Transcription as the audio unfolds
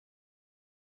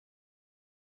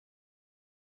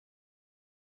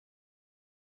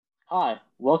Hi,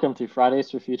 welcome to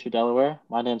Fridays for Future Delaware.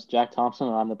 My name's Jack Thompson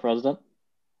and I'm the president.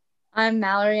 I'm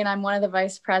Mallory and I'm one of the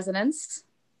vice presidents.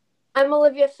 I'm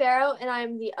Olivia Farrow, and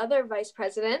I'm the other vice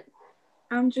president.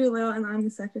 I'm Julio, and I'm the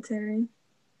secretary.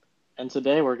 And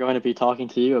today we're going to be talking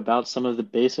to you about some of the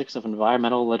basics of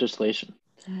environmental legislation.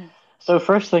 So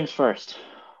first things first,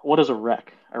 what is a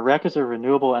REC? A REC is a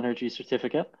renewable energy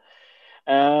certificate.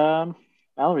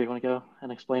 Mallory, you want to go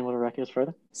and explain what a REC is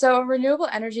further? So a renewable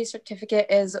energy certificate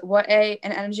is what an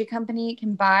energy company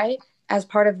can buy as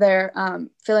part of their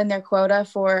filling their quota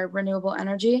for renewable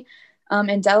energy.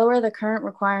 In Delaware, the current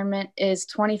requirement is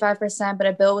 25%, but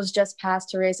a bill was just passed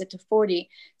to raise it to 40.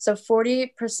 So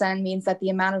 40% means that the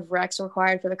amount of RECs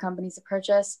required for the companies to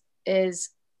purchase is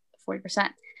 40%.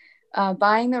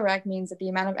 Buying the REC means that the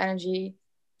amount of energy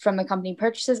from the company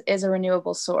purchases is a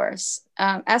renewable source.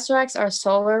 SRECs are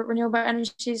solar renewable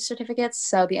energy certificates,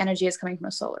 so the energy is coming from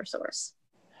a solar source.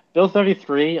 Bill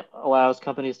 33 allows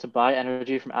companies to buy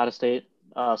energy from out-of-state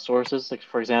sources, like,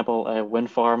 for example, a wind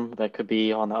farm that could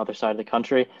be on the other side of the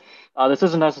country. This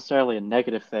isn't necessarily a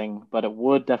negative thing, but it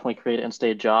would definitely create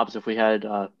in-state jobs if we had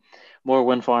more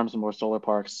wind farms and more solar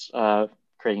parks,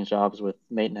 creating jobs with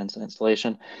maintenance and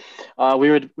installation. We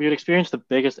would experience the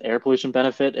biggest air pollution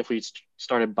benefit if we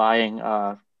started buying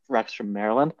RECs from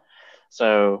Maryland.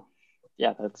 So,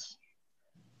 yeah, that's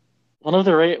one of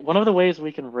the ways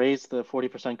we can raise the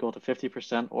 40% goal to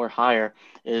 50% or higher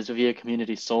is via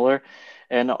community solar.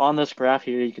 And on this graph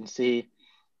here, you can see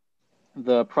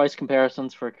the price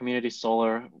comparisons for community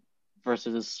solar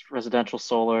versus residential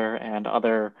solar and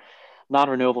other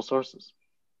non-renewable sources.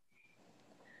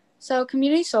 So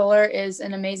community solar is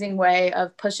an amazing way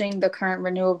of pushing the current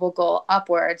renewable goal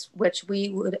upwards, which we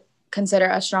would consider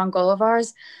a strong goal of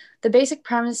ours. The basic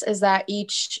premise is that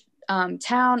each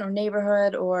town or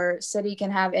neighborhood or city can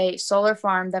have a solar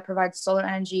farm that provides solar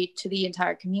energy to the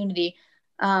entire community,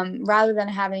 rather than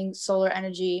having solar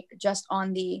energy just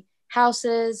on the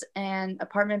houses and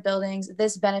apartment buildings.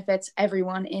 This benefits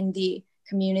everyone in the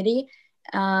community.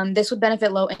 This would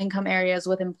benefit low income areas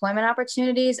with employment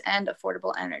opportunities and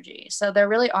affordable energy. So there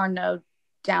really are no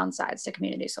downsides to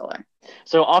community solar.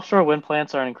 So offshore wind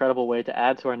plants are an incredible way to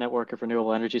add to our network of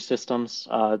renewable energy systems.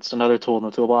 It's another tool in the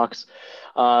toolbox.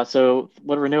 What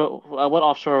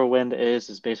offshore wind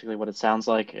is basically what it sounds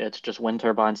like. It's just wind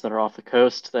turbines that are off the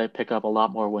coast that pick up a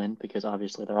lot more wind because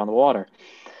obviously they're on the water.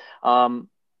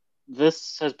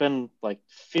 This has been like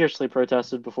fiercely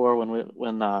protested before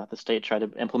when the state tried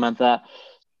to implement that.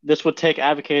 This would take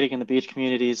advocating in the beach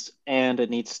communities, and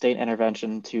it needs state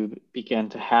intervention to begin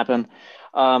to happen.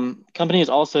 Companies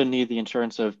also need the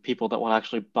insurance of people that will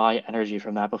actually buy energy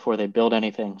from that before they build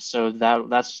anything. So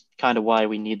that's kind of why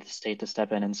we need the state to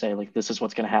step in and say, like, this is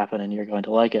what's going to happen, and you're going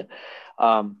to like it.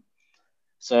 Um,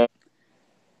 so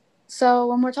So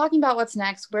when we're talking about what's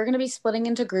next, we're going to be splitting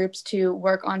into groups to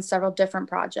work on several different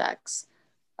projects.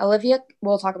 Olivia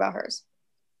will talk about hers.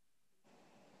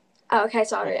 Oh, okay,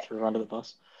 sorry. throw her under the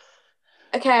bus.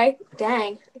 Okay,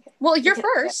 dang. Well, you're Okay.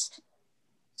 first.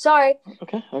 Sorry.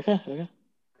 Okay.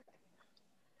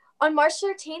 On March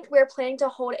 13th, we're planning to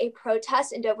hold a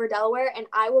protest in Dover, Delaware, and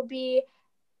I will be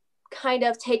kind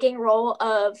of taking role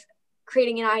of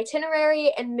creating an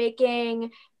itinerary and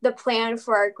making the plan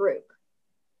for our group.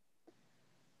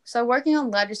 So working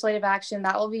on legislative action,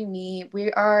 that will be me.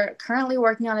 We are currently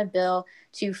working on a bill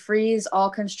to freeze all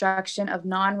construction of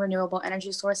non-renewable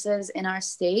energy sources in our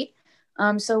state.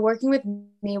 So working with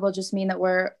me will just mean that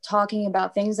we're talking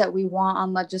about things that we want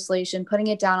on legislation, putting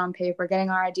it down on paper, getting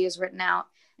our ideas written out,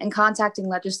 and contacting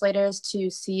legislators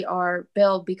to see our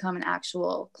bill become an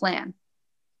actual plan.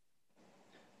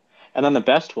 And then the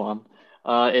best one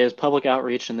is public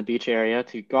outreach in the beach area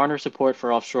to garner support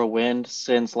for offshore wind.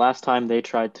 Since last time they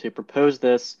tried to propose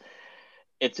this,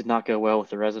 it did not go well with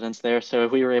the residents there. So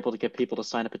if we were able to get people to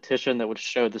sign a petition that would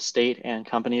show the state and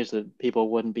companies that people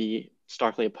wouldn't be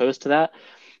starkly opposed to that,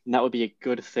 then that would be a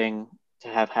good thing to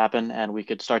have happen, and we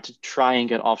could start to try and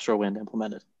get offshore wind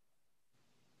implemented.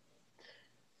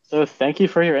 So thank you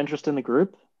for your interest in the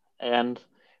group, and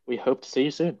we hope to see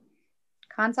you soon.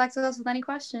 Contact us with any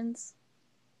questions.